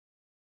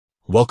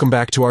Welcome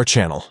back to our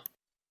channel.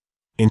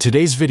 In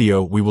today's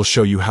video, we will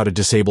show you how to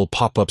disable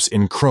pop-ups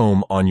in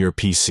Chrome on your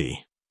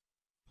PC.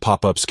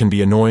 Pop-ups can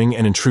be annoying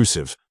and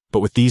intrusive,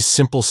 but with these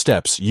simple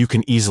steps, you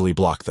can easily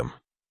block them.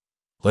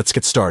 Let's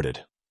get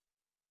started.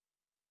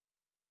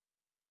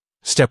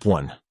 Step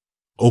 1.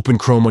 Open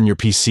Chrome on your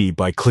PC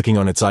by clicking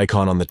on its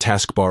icon on the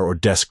taskbar or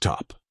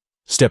desktop.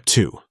 Step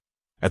 2.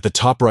 At the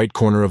top right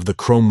corner of the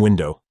Chrome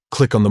window,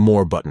 click on the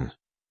More button.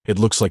 It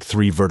looks like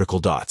 3 vertical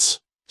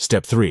dots.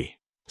 Step 3.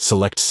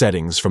 Select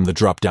Settings from the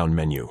drop-down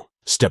menu.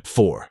 Step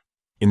 4.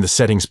 In the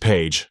Settings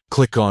page,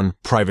 click on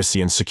Privacy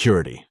and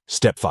Security.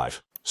 Step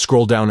 5.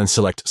 Scroll down and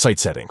select Site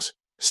Settings.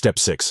 Step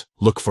 6.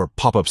 Look for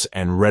pop-ups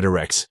and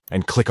redirects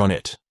and click on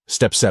it.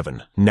 Step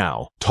 7.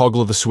 Now,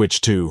 toggle the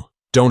switch to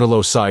Don't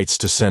allow sites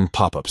to send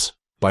pop-ups.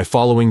 By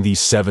following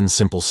these 7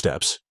 simple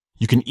steps,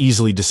 you can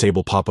easily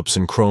disable pop-ups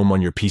in Chrome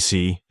on your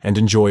PC and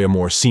enjoy a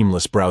more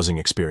seamless browsing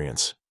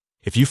experience.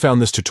 If you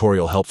found this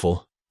tutorial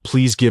helpful,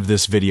 please give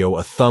this video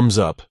a thumbs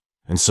up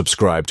and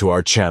subscribe to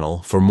our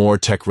channel for more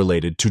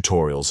tech-related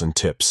tutorials and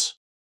tips.